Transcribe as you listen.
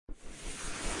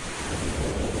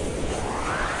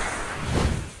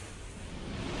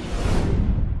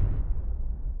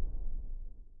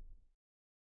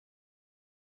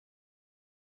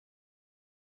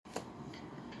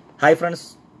Hi friends,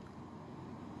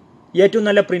 ഏറ്റവും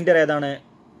നല്ല printer ഏതാണ്?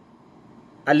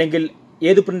 അല്ലെങ്കിൽ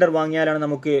ഏത് പ്രിൻ്റർ വാങ്ങിയാലാണ്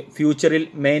നമുക്ക് ഫ്യൂച്ചറിൽ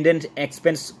മെയിൻ്റനൻസ്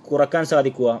എക്സ്പെൻസ് കുറക്കാൻ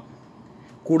സാധിക്കുക,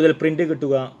 കൂടുതൽ പ്രിൻ്റ്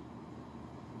കിട്ടുക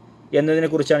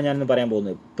എന്നതിനെക്കുറിച്ചാണ് ഞാനിന്ന് പറയാൻ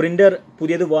പോകുന്നത്. പ്രിൻ്റർ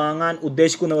പുതിയത് വാങ്ങാൻ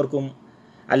ഉദ്ദേശിക്കുന്നവർക്കും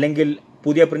അല്ലെങ്കിൽ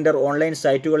പുതിയ പ്രിൻ്റർ ഓൺലൈൻ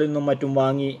സൈറ്റുകളിൽ നിന്നും മറ്റും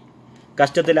വാങ്ങി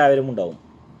കഷ്ടത്തിലായവരും ഉണ്ടാവും.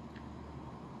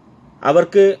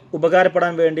 അവർക്ക്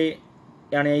ഉപകാരപ്പെടാൻ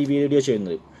വേണ്ടിയാണ് ഈ വീഡിയോ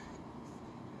ചെയ്യുന്നത്.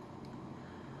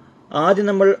 ആദ്യം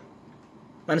നമ്മൾ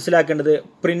മനസ്സിലാക്കേണ്ടത്,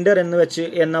 പ്രിൻ്റർ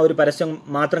എന്ന ഒരു പരസ്യം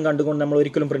മാത്രം കണ്ടുകൊണ്ട് നമ്മൾ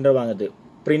ഒരിക്കലും പ്രിൻ്റർ വാങ്ങരുത്.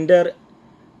 പ്രിൻ്റർ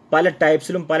പല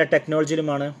ടൈപ്സിലും പല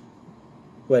ടെക്നോളജിയിലുമാണ്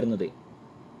വരുന്നത്.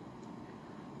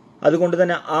 അതുകൊണ്ട്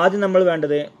തന്നെ ആദ്യം നമ്മൾ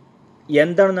വേണ്ടത്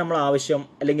എന്താണ് നമ്മൾ ആവശ്യം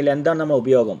അല്ലെങ്കിൽ എന്താണ് നമ്മൾ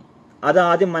ഉപയോഗം, അത്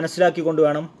ആദ്യം മനസ്സിലാക്കിക്കൊണ്ട്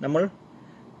വേണം നമ്മൾ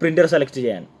പ്രിൻ്റർ സെലക്ട്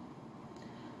ചെയ്യാൻ.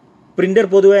 പ്രിൻ്റർ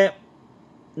പൊതുവെ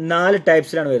 4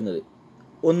 ടൈപ്സിലാണ് വരുന്നത്.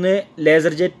 ഒന്ന്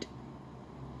ലേസർജെറ്റ്,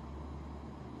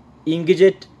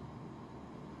 ഇങ്ക്ജെറ്റ്,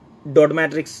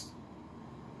 ഡോട്ട്മാട്രിക്സ്,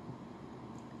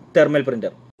 തെർമൽ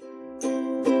പ്രിൻ്റർ.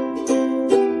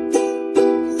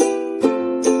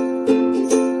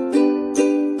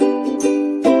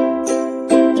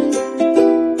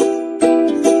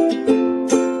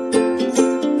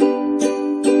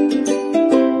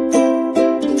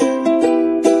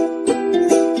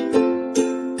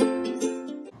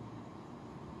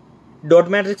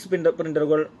 ഡോട്ട്മാട്രിക്സ്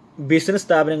പ്രിൻ്ററുകൾ ബിസിനസ്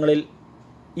സ്ഥാപനങ്ങളിൽ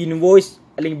ഇൻവോയ്സ്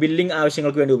അല്ലെങ്കിൽ ബില്ലിംഗ്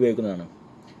ആവശ്യങ്ങൾക്ക് വേണ്ടി ഉപയോഗിക്കുന്നതാണ്.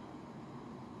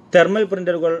 തെർമൽ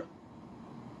പ്രിൻ്ററുകൾ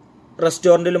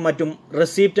റെസ്റ്റോറൻറ്റിലും മറ്റും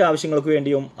റെസിപ്റ്റ് ആവശ്യങ്ങൾക്ക്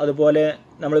വേണ്ടിയും അതുപോലെ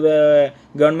നമ്മൾ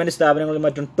ഗവൺമെൻറ് സ്ഥാപനങ്ങളിലും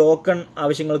മറ്റും ടോക്കൺ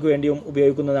ആവശ്യങ്ങൾക്ക് വേണ്ടിയും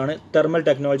ഉപയോഗിക്കുന്നതാണ് തെർമൽ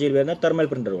ടെക്നോളജിയിൽ വരുന്ന തെർമൽ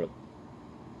പ്രിൻ്ററുകൾ.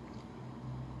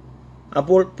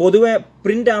 അപ്പോൾ പൊതുവെ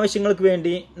പ്രിൻ്റ് ആവശ്യങ്ങൾക്ക്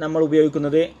വേണ്ടി നമ്മൾ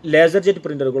ഉപയോഗിക്കുന്നത് ലേസർജെറ്റ്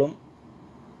പ്രിൻ്ററുകളും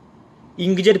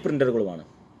ഇങ്ക്ജെറ്റ് പ്രിൻ്ററുകളുമാണ്.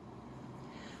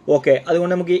 ഓക്കെ,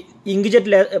 അതുകൊണ്ട് നമുക്ക്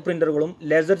ഇങ്ക്ജെറ്റ് പ്രിൻ്ററുകളും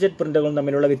ലേസർജെറ്റ് പ്രിൻ്ററുകളും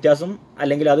തമ്മിലുള്ള വ്യത്യാസം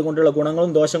അല്ലെങ്കിൽ അതുകൊണ്ടുള്ള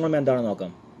ഗുണങ്ങളും ദോഷങ്ങളും എന്താണെന്ന്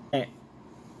നോക്കാം.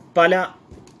 പല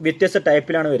വ്യത്യസ്ത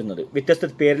ടൈപ്പിലാണ് വരുന്നത്,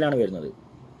 വ്യത്യസ്ത പേരിലാണ് വരുന്നത്.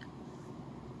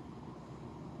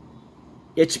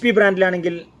 HP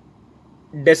ബ്രാൻഡിലാണെങ്കിൽ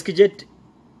ഡെസ്ക്ജെറ്റ്,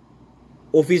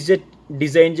 ഓഫീസ്ജെറ്റ്,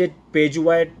 ഡിസൈൻജെറ്റ്, പേജ്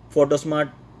വൈഡ്,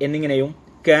 ഫോട്ടോസ്മാർട്ട് എന്നിങ്ങനെയും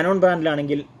കാനോൺ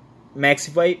ബ്രാൻഡിലാണെങ്കിൽ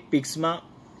മാക്സിഫൈ, പിക്സ്മ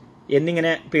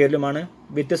എന്നിങ്ങനെ പേരിലുമാണ്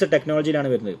വ്യത്യസ്ത ടെക്നോളജിയിലാണ്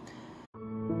വരുന്നത്.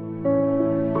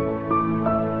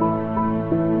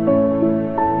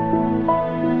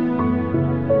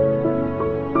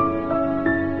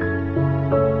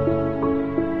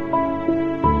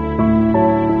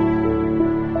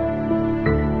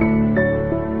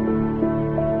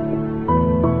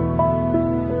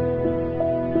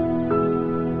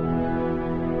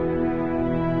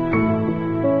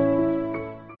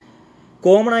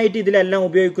 കോമൺ ആയിട്ട് ഇതിലെല്ലാം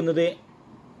ഉപയോഗിക്കുന്നത്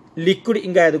ലിക്വിഡ്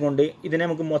ഇങ്ക് ആയതുകൊണ്ട് ഇതിനെ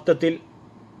നമുക്ക് മൊത്തത്തിൽ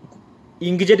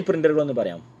ഇങ്ക്ജെറ്റ് പ്രിൻ്ററുകൾ എന്ന്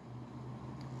പറയാം.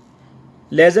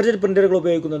 ലേസർജെറ്റ് പ്രിൻ്ററുകൾ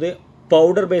ഉപയോഗിക്കുന്നത്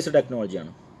പൗഡർ ബേസ്ഡ്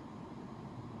ടെക്നോളജിയാണ്.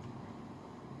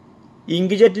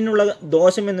 ഇങ്ക്ജെറ്റിനുള്ള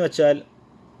ദോഷം എന്ന് വെച്ചാൽ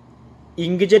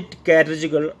ഇങ്ക്ജെറ്റ്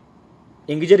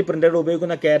പ്രിൻ്ററുകൾ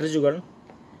ഉപയോഗിക്കുന്ന കാർട്രിഡ്ജുകൾ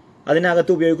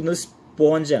അതിനകത്ത് ഉപയോഗിക്കുന്നത്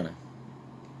സ്പോഞ്ചാണ്.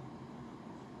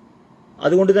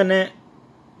 അതുകൊണ്ട് തന്നെ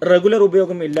റെഗുലർ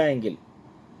ഉപയോഗം ഇല്ല എങ്കിൽ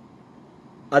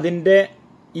അതിൻ്റെ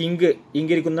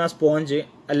ഇങ്കിരിക്കുന്ന സ്പോഞ്ച്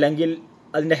അല്ലെങ്കിൽ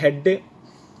അതിൻ്റെ ഹെഡ്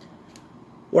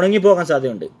ഉണങ്ങിപ്പോകാൻ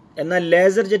സാധ്യതയുണ്ട്. എന്നാൽ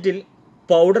ലേസർ ജെറ്റിൽ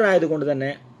പൗഡർ ആയതുകൊണ്ട്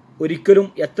തന്നെ ഒരിക്കലും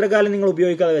എത്ര കാലം നിങ്ങൾ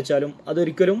ഉപയോഗിക്കാതെ വെച്ചാലും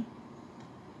അതൊരിക്കലും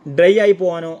ഡ്രൈ ആയി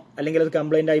പോകാനോ അല്ലെങ്കിൽ അത്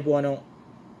കംപ്ലൈൻ്റ് ആയി പോകാനോ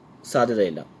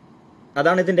സാധ്യതയില്ല.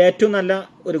 അതാണ് ഇതിൻ്റെ ഏറ്റവും നല്ല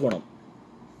ഒരു ഗുണം.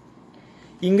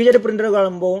 ഇങ്ക്ജെറ്റ് പ്രിൻ്റർ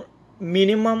കാണുമ്പോൾ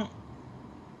മിനിമം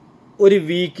ഒരു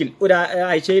വീക്കിൽ,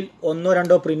 ഒരാഴ്ചയിൽ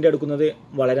 1-2 പ്രിൻ്റ് എടുക്കുന്നത്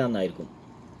വളരെ നന്നായിരിക്കും.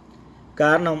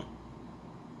 കാരണം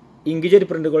ഇങ്ക്ജെറ്റ്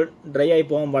പ്രിൻ്റുകൾ ഡ്രൈ ആയി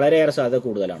പോകാൻ വളരെയേറെ സാധ്യത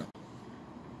കൂടുതലാണ്.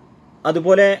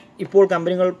 അതുപോലെ ഇപ്പോൾ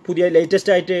കമ്പനികൾ പുതിയ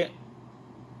ലേറ്റസ്റ്റ് ആയിട്ട്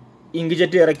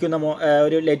ഇങ്ക്ജെറ്റ് ഇറക്കുന്ന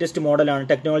ഒരു ലേറ്റസ്റ്റ് മോഡലാണ്,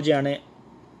 ടെക്നോളജിയാണ്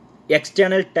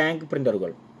എക്സ്റ്റേണൽ ടാങ്ക്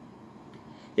പ്രിൻ്ററുകൾ.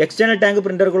 എക്സ്റ്റേണൽ ടാങ്ക്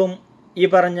പ്രിൻ്ററുകളും ഈ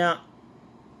പറഞ്ഞ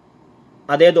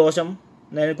അതേ ദോഷം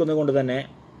നിലനിൽക്കുന്നത് കൊണ്ട് തന്നെ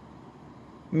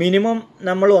മിനിമം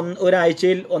നമ്മൾ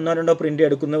ഒരാഴ്ചയിൽ 1-2 പ്രിൻ്റ്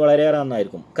എടുക്കുന്നത് വളരെയേറെ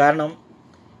നന്നായിരിക്കും. കാരണം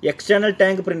എക്സ്റ്റേണൽ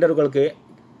ടാങ്ക് പ്രിൻ്ററുകൾക്ക്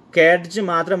കാർട്രിഡ്ജ്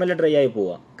മാത്രമല്ല ഡ്രൈ ആയി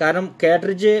പോവുക. കാരണം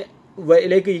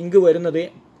കാർട്രിഡ്ജിലേക്ക് ഇങ്ക് വരുന്നത്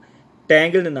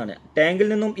ടാങ്കിൽ നിന്നാണ്. ടാങ്കിൽ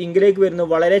നിന്നും ഇങ്കിലേക്ക് വരുന്നത്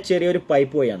വളരെ ചെറിയൊരു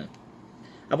പൈപ്പ് വഴിയാണ്.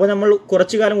 അപ്പോൾ നമ്മൾ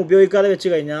കുറച്ചു കാലം ഉപയോഗിക്കാതെ വെച്ച്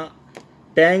കഴിഞ്ഞാൽ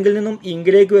ടാങ്കിൽ നിന്നും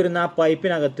ഇങ്കിലേക്ക് വരുന്ന ആ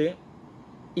പൈപ്പിനകത്ത്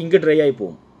ഇങ്ക് ഡ്രൈ ആയി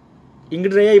പോകും. ഇങ്ക്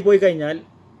ഡ്രൈ ആയി പോയി കഴിഞ്ഞാൽ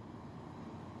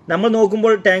നമ്മൾ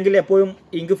നോക്കുമ്പോൾ ടാങ്കിൽ എപ്പോഴും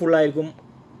ഇങ്ക് ഫുള്ളായിരിക്കും,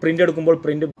 പ്രിൻ്റ് എടുക്കുമ്പോൾ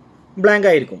പ്രിൻ്റ് ബ്ലാങ്ക്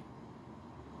ആയിരിക്കും.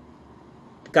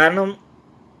 കാരണം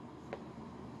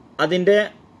അതിൻ്റെ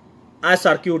ആ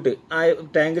സർക്യൂട്ട്, ആ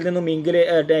ടാങ്കിൽ നിന്നും ഇങ്ക്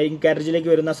കാർട്രിഡ്ജിലേക്ക്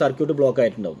വരുന്ന സർക്യൂട്ട് ബ്ലോക്ക്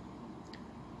ആയിട്ടുണ്ടാവും.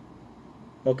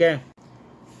 ഓക്കെ,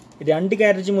 2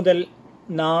 കാരേജ് മുതൽ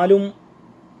 4ഉം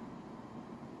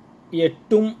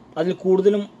 8ഉം അതിൽ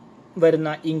കൂടുതലും വരുന്ന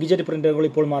ഇങ്ക്ജെറ്റ് പ്രിൻ്ററുകൾ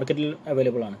ഇപ്പോൾ മാർക്കറ്റിൽ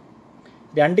അവൈലബിൾ ആണ്.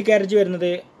 2 കാരേജ്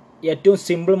വരുന്നത് ഏറ്റവും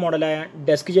സിമ്പിൾ മോഡലായ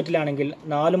ഡെസ്ക് ജെറ്റിലാണെങ്കിൽ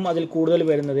 4ഉം അതിൽ കൂടുതൽ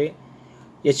വരുന്നത്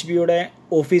HP-യുടെ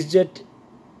ഓഫീസ്ജെറ്റ്,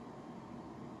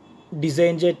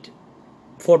 ഡിസൈൻജെറ്റ്,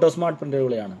 ഫോട്ടോസ്മാർട്ട്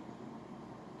പ്രിൻ്ററുകളിലാണ്.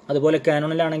 അതുപോലെ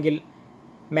കാനോണിലാണെങ്കിൽ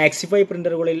മാക്സിഫൈ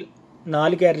പ്രിൻ്ററുകളിൽ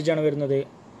 4 കാരേജാണ് വരുന്നത്.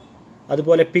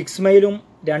 അതുപോലെ പിക്സ്മയിലും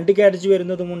 2 കാരേജ്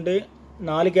വരുന്നതുമുണ്ട്,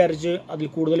 4 കാരേജ് അതിൽ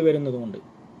കൂടുതൽ വരുന്നതുമുണ്ട്.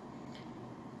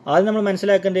 ആദ്യം നമ്മൾ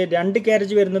മനസ്സിലാക്കേണ്ടത് 2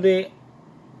 കാരേജ് വരുന്നത്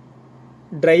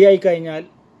ഡ്രൈ ആയി കഴിഞ്ഞാൽ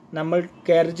നമ്മൾ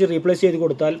കാരേജ് റീപ്ലേസ് ചെയ്ത്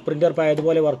കൊടുത്താൽ പ്രിൻ്റർ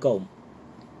പഴയതുപോലെ വർക്കാവും.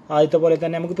 ആദ്യത്തെ പോലെ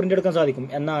തന്നെ നമുക്ക് പ്രിൻ്റ് എടുക്കാൻ സാധിക്കും.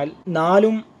 എന്നാൽ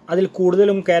 4ഉം അതിൽ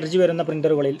കൂടുതലും കാരേജ് വരുന്ന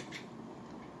പ്രിൻ്ററുകളിൽ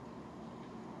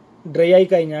ഡ്രൈ ആയി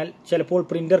കഴിഞ്ഞാൽ ചിലപ്പോൾ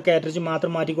പ്രിൻ്റർ കാരേജ്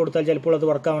മാത്രം മാറ്റി കൊടുത്താൽ ചിലപ്പോൾ അത്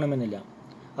വർക്കാവണമെന്നില്ല.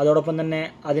 അതോടൊപ്പം തന്നെ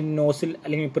അതിന് നോസിൽ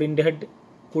അല്ലെങ്കിൽ പ്രിൻ്റ് ഹെഡ്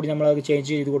കൂടി നമ്മൾ അത് ചേഞ്ച്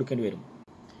ചെയ്ത് കൊടുക്കേണ്ടി വരും.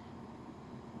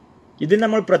 ഇതിൽ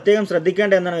നമ്മൾ പ്രത്യേകം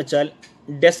ശ്രദ്ധിക്കേണ്ട എന്താണെന്ന് വെച്ചാൽ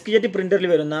ഡെസ്ക് ജെറ്റ് പ്രിൻ്ററിൽ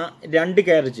വരുന്ന 2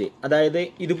 കാരേജ്, അതായത്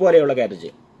ഇതുപോലെയുള്ള കാരേജ്,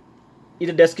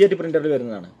 ഇത് ഡെസ്ക് ജെറ്റ് പ്രിൻ്ററിൽ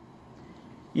വരുന്നതാണ്.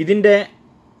 ഇതിൻ്റെ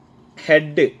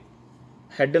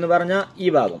ഹെഡ് എന്ന് പറഞ്ഞാൽ ഈ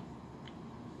ഭാഗം,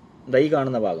 ഈ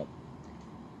കാണുന്ന ഭാഗം,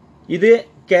 ഇത്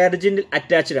കാരേജിൻ്റെ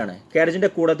അറ്റാച്ച്ഡ് ആണ്, കാരേജിൻ്റെ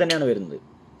കൂടെ തന്നെയാണ് വരുന്നത്.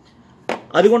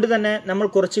 അതുകൊണ്ട് തന്നെ നമ്മൾ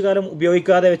കുറച്ചു കാലം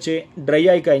ഉപയോഗിക്കാതെ വെച്ച് ഡ്രൈ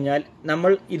ആയി കഴിഞ്ഞാൽ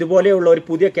നമ്മൾ ഇതുപോലെയുള്ള ഒരു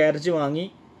പുതിയ കാരേജ് വാങ്ങി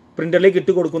പ്രിൻ്ററിലേക്ക്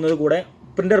ഇട്ട് കൊടുക്കുന്നത് കൂടെ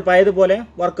പ്രിൻ്റർ പഴയതുപോലെ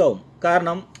വർക്കാവും.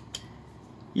 കാരണം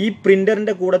ഈ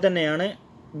പ്രിൻ്ററിൻ്റെ കൂടെ തന്നെയാണ്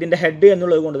ഇതിൻ്റെ ഹെഡ്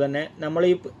എന്നുള്ളത് കൊണ്ട് തന്നെ നമ്മൾ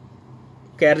ഈ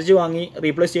കാരേജ് വാങ്ങി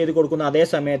റീപ്ലേസ് ചെയ്ത് കൊടുക്കുന്ന അതേ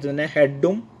സമയത്ത് തന്നെ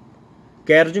ഹെഡും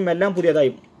കാരേജും എല്ലാം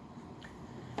പുതിയതായും.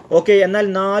 ഓക്കെ, എന്നാൽ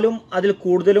 4ഉം അതിൽ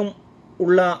കൂടുതലും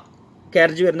ഉള്ള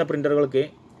കാരേജ് വരുന്ന പ്രിൻ്ററുകൾക്ക്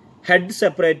ഹെഡ്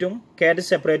സെപ്പറേറ്റും കാരേജ്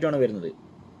സെപ്പറേറ്റും ആണ് വരുന്നത്.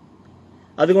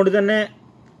 അതുകൊണ്ട് തന്നെ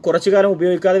കുറച്ചു കാലം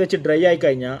ഉപയോഗിക്കാതെ വെച്ച് ഡ്രൈ ആയി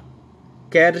കഴിഞ്ഞാൽ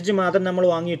കാരേജ് മാത്രം നമ്മൾ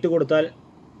വാങ്ങി ഇട്ട് കൊടുത്താൽ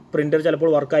പ്രിൻ്റർ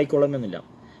ചിലപ്പോൾ വർക്കായിക്കൊള്ളുമെന്നില്ല.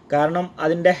 കാരണം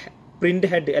അതിൻ്റെ പ്രിൻ്റ്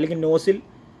ഹെഡ് അല്ലെങ്കിൽ നോസിൽ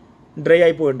ഡ്രൈ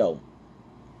ആയി പോയിട്ടുണ്ടാവും.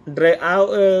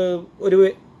 ഒരു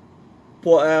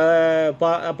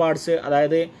പാർട്സ്,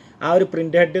 അതായത് ആ ഒരു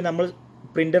പ്രിൻ്റ് ഹെഡ് നമ്മൾ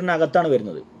പ്രിൻ്ററിനകത്താണ്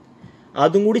വരുന്നത്.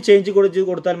 അതും കൂടി ചേഞ്ച്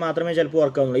കൊടുത്താൽ മാത്രമേ ചിലപ്പോൾ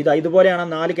വർക്കാവുന്നുള്ളൂ. ഇതുപോലെയാണ്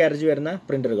 4 കാരേജ് വരുന്ന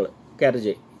പ്രിൻ്ററുകൾ.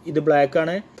 കാരേജ് ഇത് ബ്ലാക്ക്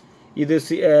ആണ്, ഇത്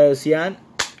സിയാൻ,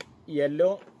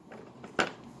 യെല്ലോ,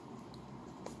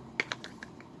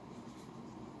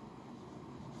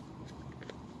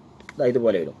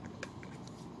 ഇതുപോലെ വരും.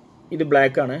 ഇത്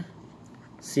ബ്ലാക്ക് ആണ്,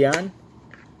 സിയാൻ,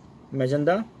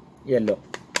 മെജന്ത, യെല്ലോ.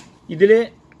 ഇതിൽ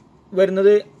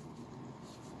വരുന്നത്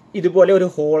ഇതുപോലെ ഒരു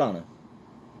ഹോളാണ്,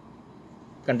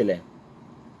 കണ്ടില്ലേ?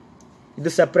 ഇത്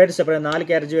സെപ്പറേറ്റ് 4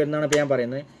 കാരേജ് വരുന്നതാണ് ഇപ്പോൾ ഞാൻ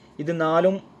പറയുന്നത്. ഇത്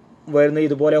 4ഉം വരുന്നത്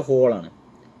ഇതുപോലെ ഹോളാണ്.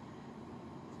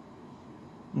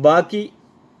 ബാക്കി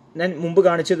ഞാൻ മുമ്പ്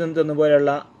കാണിച്ചു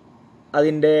തന്നതുപോലെയുള്ള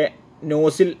അതിൻ്റെ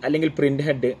നോസിൽ അല്ലെങ്കിൽ പ്രിൻ്റ്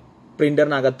ഹെഡ്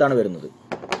പ്രിൻ്ററിനകത്താണ് വരുന്നത്.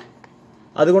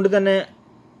 അതുകൊണ്ട് തന്നെ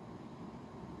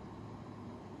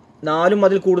 4ഉം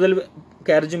അതിൽ കൂടുതൽ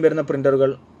കാരേജും വരുന്ന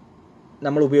പ്രിൻ്ററുകൾ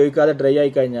നമ്മൾ ഉപയോഗിക്കാതെ ഡ്രൈ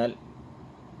ആയി കഴിഞ്ഞാൽ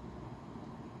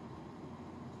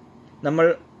നമ്മൾ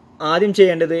ആദ്യം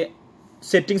ചെയ്യേണ്ടത്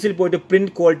സെറ്റിങ്സിൽ പോയിട്ട്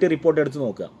പ്രിൻ്റ് ക്വാളിറ്റി റിപ്പോർട്ട് എടുത്ത്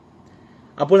നോക്കുക.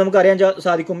 അപ്പോൾ നമുക്ക് അറിയാൻ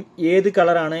സാധിക്കും ഏത്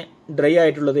കളറാണ് ഡ്രൈ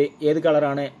ആയിട്ടുള്ളത്, ഏത്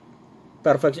കളറാണ്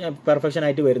പെർഫെക്ഷൻ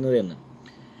ആയിട്ട് വരുന്നത് എന്ന്.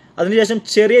 അതിനുശേഷം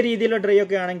ചെറിയ രീതിയിലുള്ള ഡ്രൈ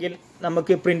ഒക്കെ ആണെങ്കിൽ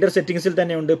നമുക്ക് പ്രിൻ്റർ സെറ്റിങ്സിൽ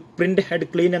തന്നെയുണ്ട് പ്രിൻ്റ് ഹെഡ്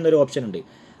ക്ലീൻ എന്നൊരു ഓപ്ഷൻ ഉണ്ട്.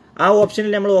 ആ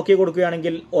ഓപ്ഷനിൽ നമ്മൾ ഓക്കെ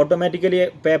കൊടുക്കുകയാണെങ്കിൽ ഓട്ടോമാറ്റിക്കലി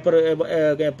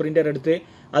പ്രിൻ്റർ എടുത്ത്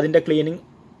അതിൻ്റെ ക്ലീനിങ്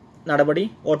നടപടി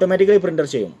ഓട്ടോമാറ്റിക്കലി പ്രിൻ്റർ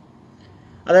ചെയ്യും.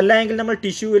 അതല്ല എങ്കിൽ നമ്മൾ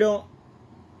ടിഷ്യൂവിലോ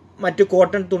മറ്റു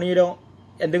കോട്ടൺ തുണിയിലോ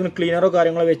എന്തെങ്കിലും ക്ലീനറോ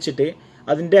കാര്യങ്ങളോ വെച്ചിട്ട്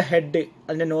അതിൻ്റെ ഹെഡ്,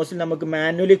 അതിൻ്റെ നോസിൽ നമുക്ക്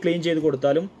മാനുവലി ക്ലീൻ ചെയ്ത്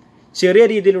കൊടുത്താലും ചെറിയ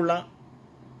രീതിയിലുള്ള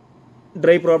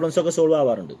ഡ്രൈ പ്രോബ്ലംസൊക്കെ സോൾവ്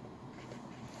ആവാറുണ്ട്.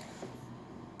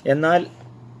 എന്നാൽ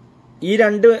ഈ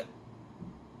 2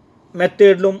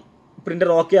 മെത്തേഡിലും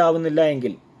പ്രിൻ്റർ ഓക്കെ ആവുന്നില്ല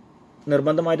എങ്കിൽ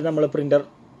നിർബന്ധമായിട്ട് നമ്മൾ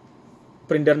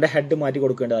പ്രിൻ്ററിൻ്റെ ഹെഡ് മാറ്റി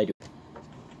കൊടുക്കേണ്ടതായിരിക്കും.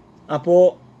 അപ്പോൾ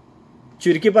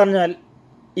ചുരുക്കി പറഞ്ഞാൽ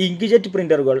ഇങ്ക്ജെറ്റ്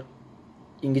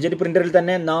പ്രിൻ്ററിൽ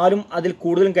തന്നെ 4ഉം അതിൽ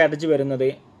കൂടുതലും കാരേജ് വരുന്നത്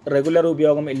റെഗുലർ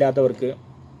ഉപയോഗം ഇല്ലാത്തവർക്ക്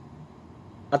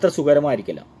അത്ര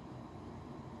സുഖകരമായിരിക്കില്ല.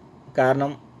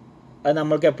 കാരണം അത്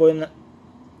നമ്മൾക്ക് എപ്പോഴും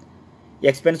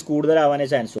എക്സ്പെൻസ് കൂടുതലാവാനേ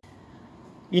ചാൻസ്.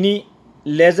 ഇനി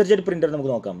ലേസർജെറ്റ് പ്രിൻ്റർ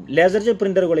നമുക്ക് നോക്കാം. ലേസർജെറ്റ്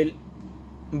പ്രിൻ്ററുകളിൽ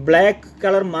ബ്ലാക്ക്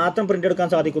കളർ മാത്രം പ്രിൻ്റ് എടുക്കാൻ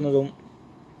സാധിക്കുന്നതും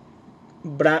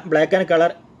ബ്ലാക്ക് ആൻഡ്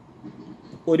കളർ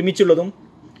ഒരുമിച്ചുള്ളതും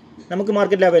നമുക്ക്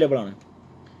മാർക്കറ്റിൽ അവൈലബിൾ ആണ്.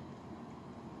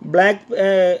 ബ്ലാക്ക്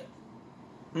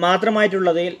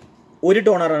മാത്രമായിട്ടുള്ളതിൽ ഒരു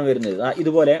ടോണറാണ് വരുന്നത്.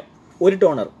 ഇതുപോലെ ഒരു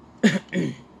ടോണർ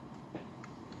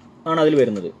ആണ് അതിൽ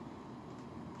വരുന്നത്.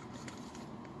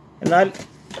 എന്നാൽ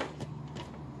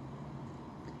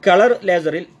കളർ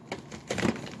ലേസറിൽ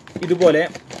ഇതുപോലെ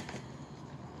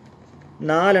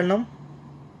 4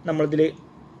 നമ്മളിതിൽ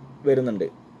വരുന്നുണ്ട്.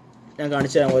 ഞാൻ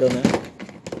കാണിച്ചു തരാം ഓരോന്ന്.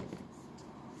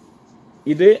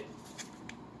 ഇത്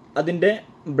അതിൻ്റെ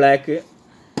ബ്ലാക്ക്,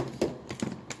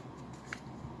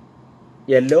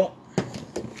 യെല്ലോ,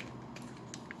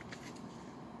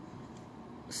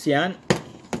 സിയാൻ,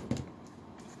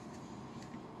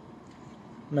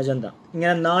 മജന്ത.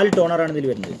 ഇങ്ങനെ 4 ടോണറാണ് ഇതിൽ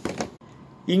വരുന്നത്.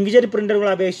 ഇങ്ക്ജെറ്റ്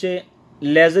പ്രിൻ്ററുകളെ അപേക്ഷിച്ച്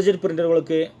ലേസർജെറ്റ്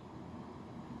പ്രിൻ്ററുകൾക്ക്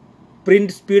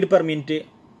പ്രിൻ്റ് സ്പീഡ് പെർ മിനിറ്റ്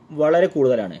വളരെ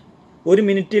കൂടുതലാണ്. ഒരു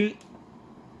മിനിറ്റിൽ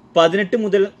 18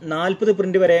 മുതൽ 40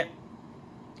 പ്രിൻ്റ് വരെ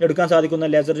എടുക്കാൻ സാധിക്കുന്ന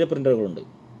ലേസർജെറ്റ് പ്രിൻ്ററുകളുണ്ട്.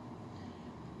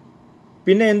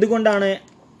 പിന്നെ എന്തുകൊണ്ടാണ്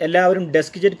എല്ലാവരും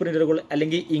ഡെസ്ക് ജെറ്റ് പ്രിൻ്ററുകൾ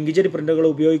അല്ലെങ്കിൽ ഇങ്ക്ജെറ്റ് പ്രിൻ്ററുകൾ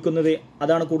ഉപയോഗിക്കുന്നത്,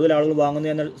 അതാണ് കൂടുതൽ ആളുകൾ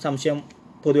വാങ്ങുന്നത് എന്ന സംശയം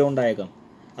പൊതുവെ ഉണ്ടായേക്കാം.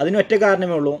 അതിന് ഒറ്റ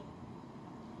കാരണമേ ഉള്ളൂ.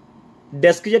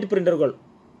 ഡെസ്ക് ജെറ്റ് പ്രിൻ്ററുകൾ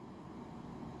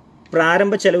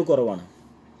പ്രാരംഭ ചെലവ് കുറവാണ്.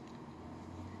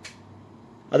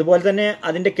 അതുപോലെ തന്നെ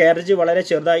അതിൻ്റെ കാരേജ് വളരെ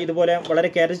ചെറുതായി, ഇതുപോലെ വളരെ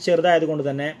കാരേജ് ചെറുതായതുകൊണ്ട്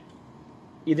തന്നെ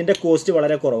ഇതിൻ്റെ കോസ്റ്റ്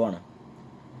വളരെ കുറവാണ്.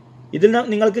 ഇതിൽ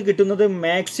നിങ്ങൾക്ക് കിട്ടുന്നത്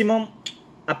മാക്സിമം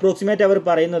അപ്രോക്സിമേറ്റ് അവർ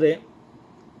പറയുന്നത്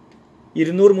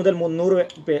 200 മുതൽ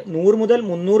 100 മുതൽ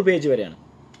 300 പേജ് വരെയാണ്.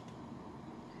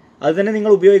 അത് തന്നെ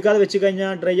നിങ്ങൾ ഉപയോഗിക്കാതെ വെച്ച്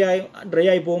കഴിഞ്ഞാൽ ഡ്രൈ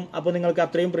ആയി പോകും. അപ്പോൾ നിങ്ങൾക്ക്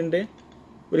അത്രയും പ്രിൻ്റ്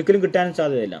ഒരിക്കലും കിട്ടാൻ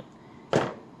സാധ്യതയില്ല.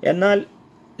 എന്നാൽ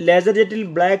ലേസർ ജെറ്റിൽ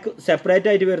ബ്ലാക്ക് സെപ്പറേറ്റ്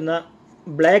ആയിട്ട് വരുന്ന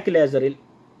ബ്ലാക്ക് ലേസറിൽ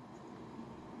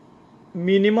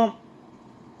മിനിമം,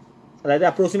 അതായത്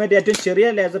അപ്രോക്സിമേറ്റ് ഏറ്റവും ചെറിയ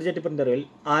ലേസർ ജെറ്റ് പ്രിൻ്ററുകളിൽ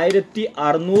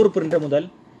 1600 പ്രിൻ്റർ മുതൽ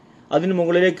അതിന്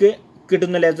മുകളിലേക്ക്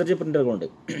കിട്ടുന്ന ലേസർ ജെറ്റ് പ്രിൻ്ററുകളുണ്ട്.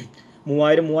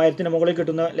 3000-3000-ന് മുകളിൽ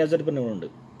കിട്ടുന്ന ലേസർ ജെറ്റ് പ്രിൻ്ററുകളുണ്ട്.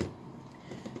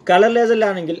 കളർ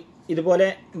ലേസറിലാണെങ്കിൽ ഇതുപോലെ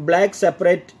black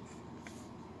separate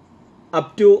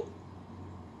up to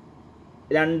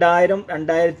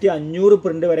 2000-2500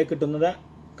 print വരെ കിട്ടുന്നത്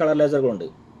കളർ ലേസറുകളുണ്ട്.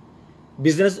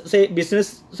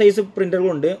 ബിസിനസ് സൈസ്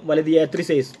പ്രിൻ്ററുകളുണ്ട്, വലുത് A3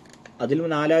 സൈസ്. അതിൽ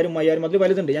 4000-5000 അതിൽ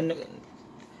വലുതുണ്ട്. ഞാൻ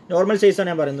നോർമൽ സൈസാണ്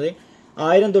ഞാൻ പറയുന്നത്.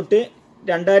 1000 തൊട്ട്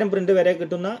 2000 പ്രിൻ്റ് വരെ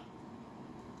കിട്ടുന്ന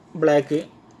ബ്ലാക്ക്.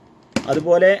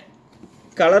 അതുപോലെ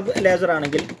കളർ ലേസർ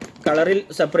ആണെങ്കിൽ കളറിൽ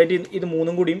സെപ്പറേറ്റ് ഇത്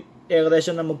 3 കൂടിയും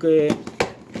ഏകദേശം നമുക്ക്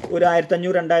ഒരു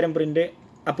 1500-2000 print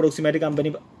approximate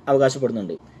company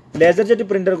അവകാശപ്പെടുന്നുണ്ട്. Laser jet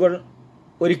പ്രിൻ്ററുകൾ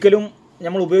ഒരിക്കലും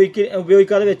നമ്മൾ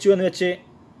ഉപയോഗിക്കാതെ വെച്ചു എന്ന് വെച്ച്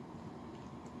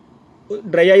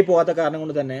ഡ്രൈ ആയി പോകാത്ത കാരണം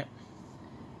കൊണ്ട് തന്നെ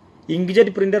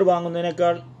ഇങ്ക്ജെറ്റ് പ്രിൻ്റർ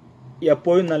വാങ്ങുന്നതിനേക്കാൾ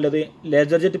എപ്പോഴും നല്ലത്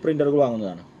ലേസർ ജെറ്റ് പ്രിൻ്ററുകൾ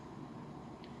വാങ്ങുന്നതാണ്.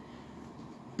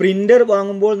 പ്രിൻ്റർ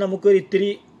വാങ്ങുമ്പോൾ നമുക്കൊരു ഇത്തിരി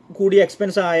കൂടി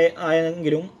എക്സ്പെൻസ്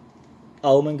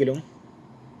ആവുമെങ്കിലും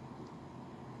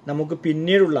നമുക്ക്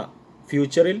പിന്നീടുള്ള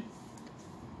ഫ്യൂച്ചറിൽ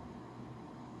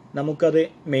നമുക്കത്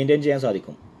മെയിൻറ്റെയിൻ ചെയ്യാൻ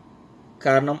സാധിക്കും.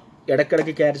 കാരണം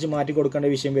ഇടയ്ക്കിടയ്ക്ക് കാരേജ് മാറ്റി കൊടുക്കേണ്ട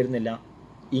വിഷയം വരുന്നില്ല,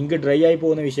 ഇങ്ക് ഡ്രൈ ആയി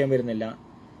പോകുന്ന വിഷയം വരുന്നില്ല.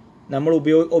 നമ്മൾ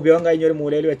ഉപയോഗം കഴിഞ്ഞ ഒരു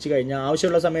മൂലയിൽ വെച്ച് കഴിഞ്ഞാൽ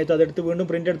ആവശ്യമുള്ള സമയത്ത് അതെടുത്ത് വീണ്ടും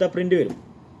പ്രിൻ്റ് എടുത്താൽ പ്രിൻ്റ് വരും.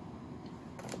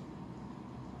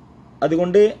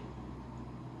 അതുകൊണ്ട്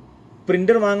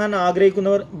പ്രിൻ്റർ വാങ്ങാൻ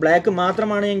ആഗ്രഹിക്കുന്നവർ ബ്ലാക്ക്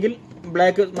മാത്രമാണെങ്കിൽ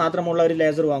ബ്ലാക്ക് മാത്രമുള്ള ഒരു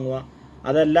ലേസർ വാങ്ങുക.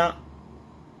 അതല്ല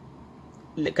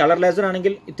കളർ ലേസർ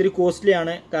ആണെങ്കിൽ ഇത്തിരി കോസ്റ്റ്ലി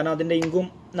ആണ്, കാരണം അതിൻ്റെ ഇങ്കും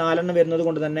 4 വരുന്നത്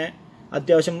കൊണ്ട് തന്നെ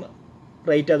അത്യാവശ്യം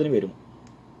റേറ്റ് അതിന് വരും.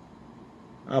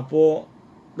 അപ്പോൾ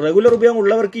റെഗുലർ ഉപയോഗം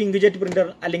ഉള്ളവർക്ക് ഇങ്ക്ജെറ്റ് പ്രിൻ്റർ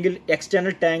അല്ലെങ്കിൽ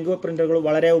എക്സ്റ്റേണൽ ടാങ്ക് പ്രിൻ്ററുകൾ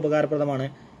വളരെ ഉപകാരപ്രദമാണ്.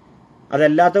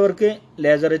 അതല്ലാത്തവർക്ക്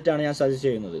ലേസർ ജെറ്റാണ് ഞാൻ സജസ്റ്റ്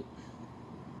ചെയ്യുന്നത്.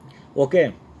 ഓക്കെ,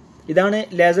 ഇതാണ്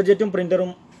ലേസർ ജെറ്റും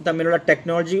പ്രിൻ്ററും തമ്മിലുള്ള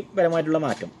ടെക്നോളജി പരമായിട്ടുള്ള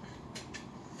മാറ്റം.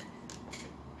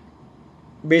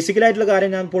 ബേസിക്കലായിട്ടുള്ള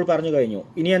കാര്യം ഞാൻ ഇപ്പോൾ പറഞ്ഞു കഴിഞ്ഞു.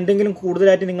 ഇനി എന്തെങ്കിലും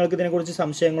കൂടുതലായിട്ട് നിങ്ങൾക്ക് ഇതിനെക്കുറിച്ച്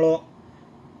സംശയങ്ങളോ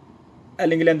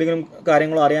അല്ലെങ്കിൽ എന്തെങ്കിലും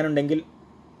കാര്യങ്ങളോ അറിയാനുണ്ടെങ്കിൽ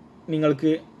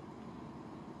നിങ്ങൾക്ക്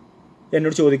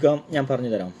എന്നോട് ചോദിക്കാം, ഞാൻ പറഞ്ഞു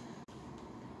തരാം.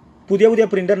 പുതിയ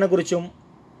പ്രിൻ്ററിനെ കുറിച്ചും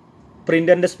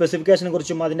പ്രിൻ്ററിൻ്റെ സ്പെസിഫിക്കേഷനെ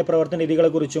കുറിച്ചും അതിൻ്റെ പ്രവർത്തന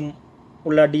രീതികളെക്കുറിച്ചും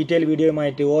ഉള്ള ഡീറ്റെയിൽ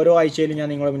വീഡിയോയുമായിട്ട് ഓരോ ആഴ്ചയിലും ഞാൻ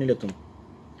നിങ്ങളുടെ മുന്നിലെത്തും.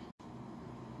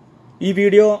 ഈ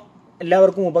വീഡിയോ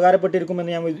എല്ലാവർക്കും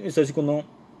ഉപകാരപ്പെട്ടിരിക്കുമെന്ന് ഞാൻ വിശ്വസിക്കുന്നു.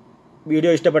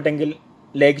 വീഡിയോ ഇഷ്ടപ്പെട്ടെങ്കിൽ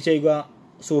ലൈക്ക് ചെയ്യുക,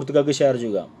 സുഹൃത്തുക്കൾക്ക് ഷെയർ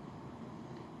ചെയ്യുക.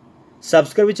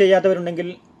 സബ്സ്ക്രൈബ് ചെയ്യാത്തവരുണ്ടെങ്കിൽ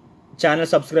ചാനൽ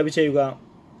സബ്സ്ക്രൈബ് ചെയ്യുക.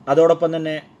 അതോടൊപ്പം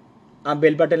തന്നെ ആ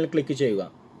ബെൽ ബട്ടണിൽ ക്ലിക്ക് ചെയ്യുക.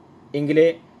 എങ്കിലേ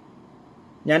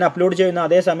ഞാൻ അപ്ലോഡ് ചെയ്യുന്ന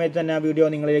അതേ സമയത്ത് തന്നെ ആ വീഡിയോ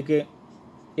നിങ്ങളിലേക്ക്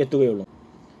എത്തുകയുള്ളൂ.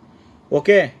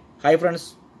 Okay, hi friends.